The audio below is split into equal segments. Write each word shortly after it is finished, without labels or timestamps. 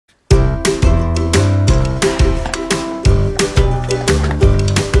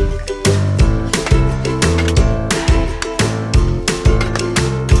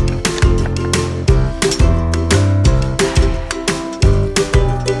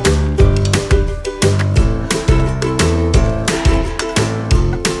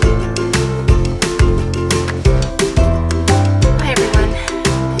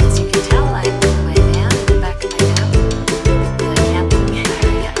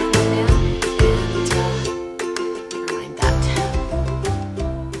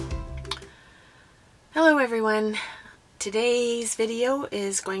Today's video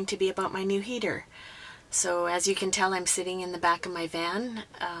is going to be about my new heater. So as you can tell, I'm sitting in the back of my van.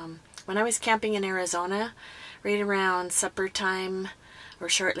 When I was camping in Arizona, right around supper time or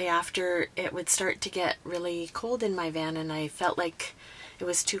shortly after, it would start to get really cold in my van, and I felt like it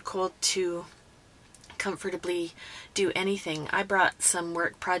was too cold to comfortably do anything. I brought some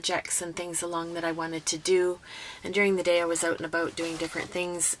work projects and things along that I wanted to do, and during the day I was out and about doing different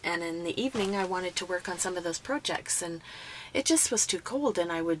things, and in the evening I wanted to work on some of those projects, and it just was too cold,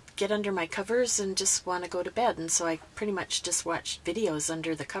 and I would get under my covers and just want to go to bed. And so I pretty much just watched videos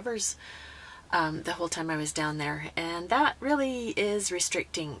under the covers the whole time I was down there, and that really is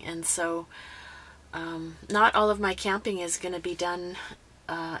restricting. And so not all of my camping is going to be done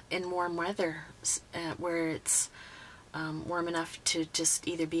in warm weather where it's warm enough to just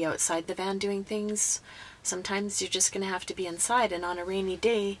either be outside the van doing things. Sometimes you're just going to have to be inside, and on a rainy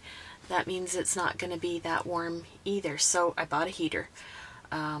day that means it's not going to be that warm either. So I bought a heater.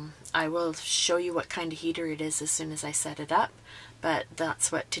 I will show you what kind of heater it is as soon as I set it up, but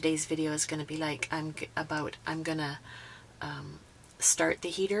that's what today's video is going to be like. I'm going to start the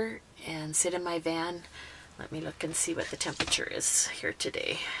heater and sit in my van. Let me look and see what the temperature is here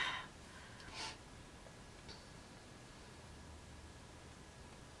today.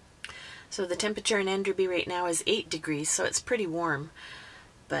 So the temperature in Enderby right now is 8 degrees, so it's pretty warm,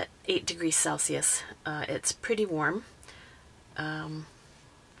 but 8 degrees Celsius. It's pretty warm,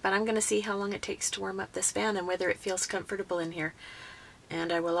 but I'm going to see how long it takes to warm up this van and whether it feels comfortable in here.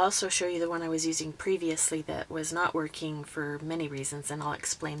 And I will also show you the one I was using previously that was not working for many reasons, and I'll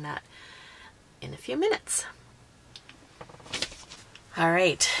explain that in a few minutes.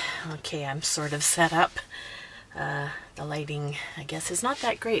 Alright, okay, I'm sort of set up. The lighting, I guess, is not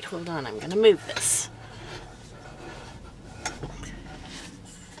that great. Hold on, I'm going to move this.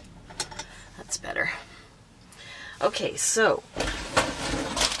 That's better. Okay, so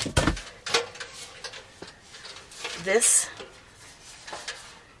this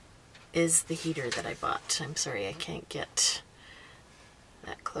is the heater that I bought. I'm sorry, I can't get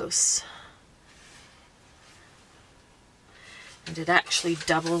that close. And it actually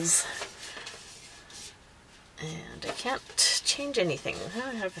doubles, and I can't change anything.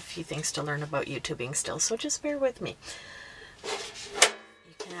 I have a few things to learn about YouTubing still, so just bear with me.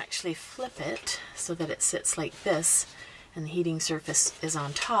 You can actually flip it so that it sits like this, and the heating surface is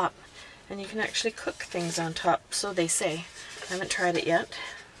on top, and you can actually cook things on top, so they say. I haven't tried it yet.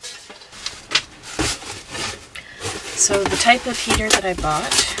 So the type of heater that I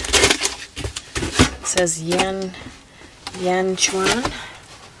bought says YANCHUAN.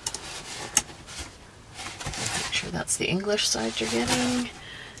 Make sure that's the English side you're getting.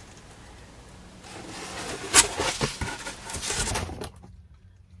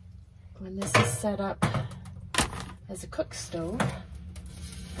 When this is set up as a cook stove,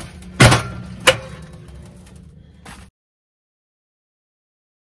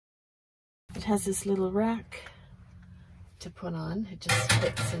 it has this little rack to put on. It just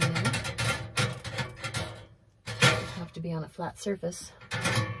fits in there. Have to be on a flat surface.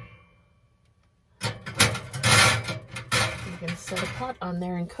 You can set a pot on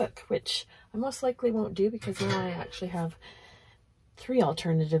there and cook, which I most likely won't do because now I actually have 3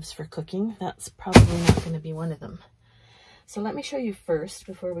 alternatives for cooking. That's probably not going to be one of them. So let me show you first,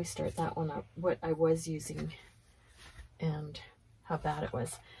 before we start that one up, what I was using and how bad it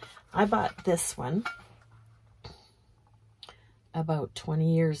was. I bought this one about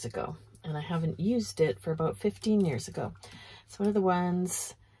 20 years ago, and I haven't used it for about 15 years ago. It's one of the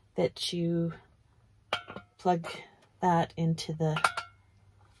ones that you plug that into the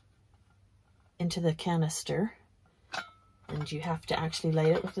canister, and you have to actually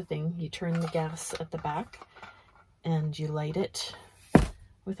light it with the thing. You turn the gas at the back and you light it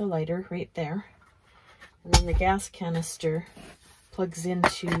with a lighter right there, and then the gas canister plugs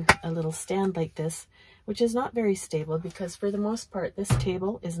into a little stand like this, which is not very stable because for the most part this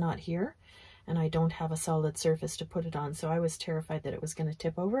table is not here and I don't have a solid surface to put it on, so I was terrified that it was going to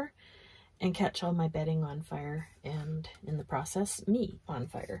tip over and catch all my bedding on fire, and in the process me on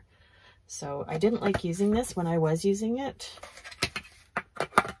fire. So I didn't like using this when I was using it.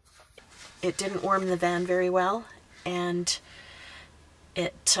 It didn't warm the van very well, and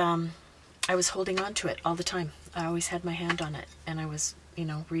I was holding on to it all the time. I always had my hand on it, and I was, you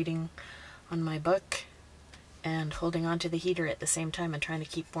know, reading on my book and holding on to the heater at the same time and trying to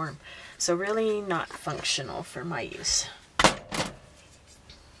keep warm. So really not functional for my use.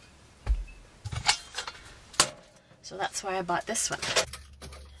 So that's why I bought this one.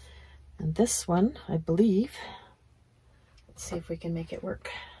 And this one, I believe, let's see if we can make it work.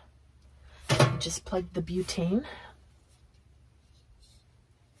 I just plug the butane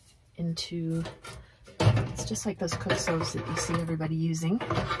into, it's just like those cook stoves that you see everybody using,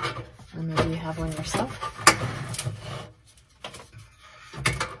 or maybe you have one yourself.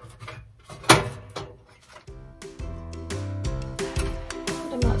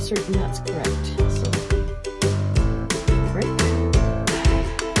 But I'm not certain that's correct, so break.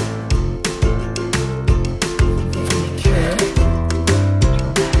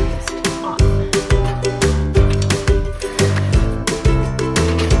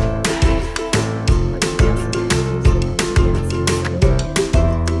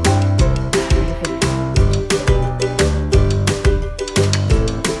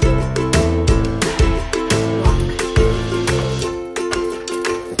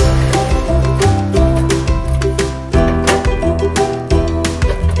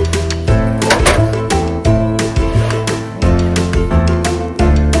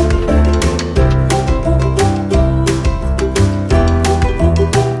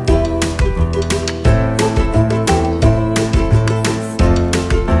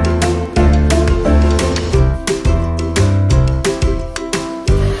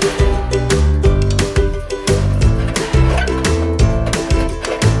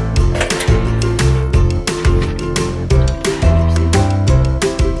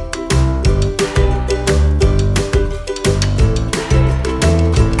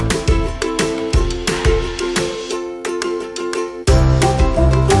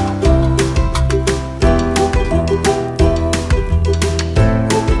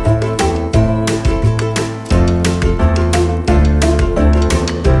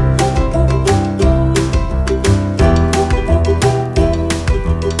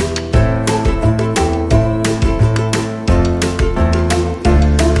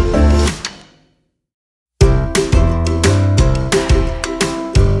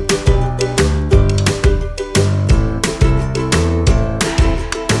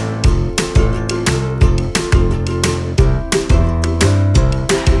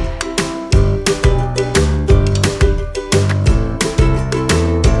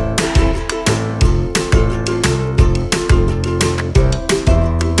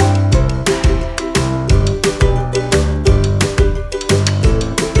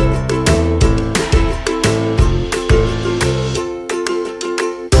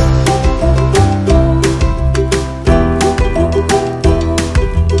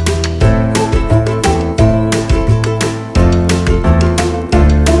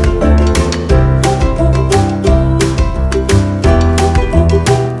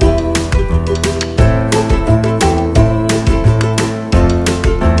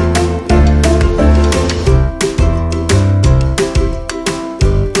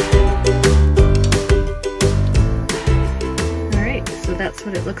 That's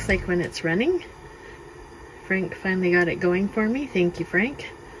what it looks like when it's running. Frank finally got it going for me. Thank you,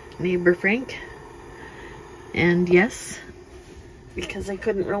 Frank. Neighbor Frank. And yes, because I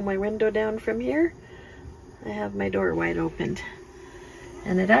couldn't roll my window down from here, I have my door wide opened.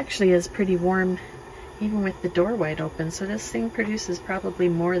 And it actually is pretty warm even with the door wide open, so this thing produces probably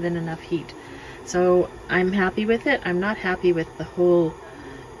more than enough heat. So I'm happy with it. I'm not happy with the whole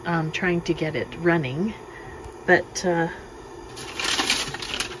trying to get it running, but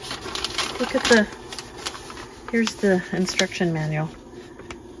look at here's the instruction manual.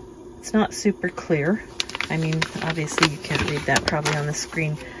 It's not super clear. I mean, obviously you can't read that probably on the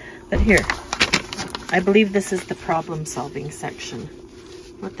screen, but here, I believe this is the problem solving section.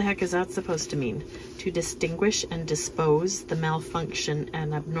 What the heck is that supposed to mean? To distinguish and dispose the malfunction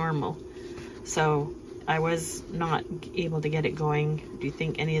and abnormal. So I was not able to get it going. Do you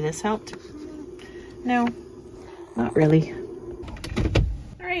think any of this helped? No, not really.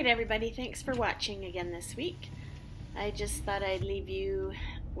 Alright everybody, thanks for watching again this week. I just thought I'd leave you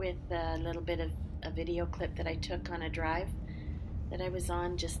with a little bit of a video clip that I took on a drive that I was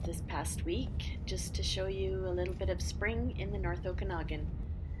on just this past week, just to show you a little bit of spring in the North Okanagan.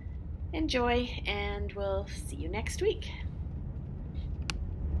 Enjoy, and we'll see you next week.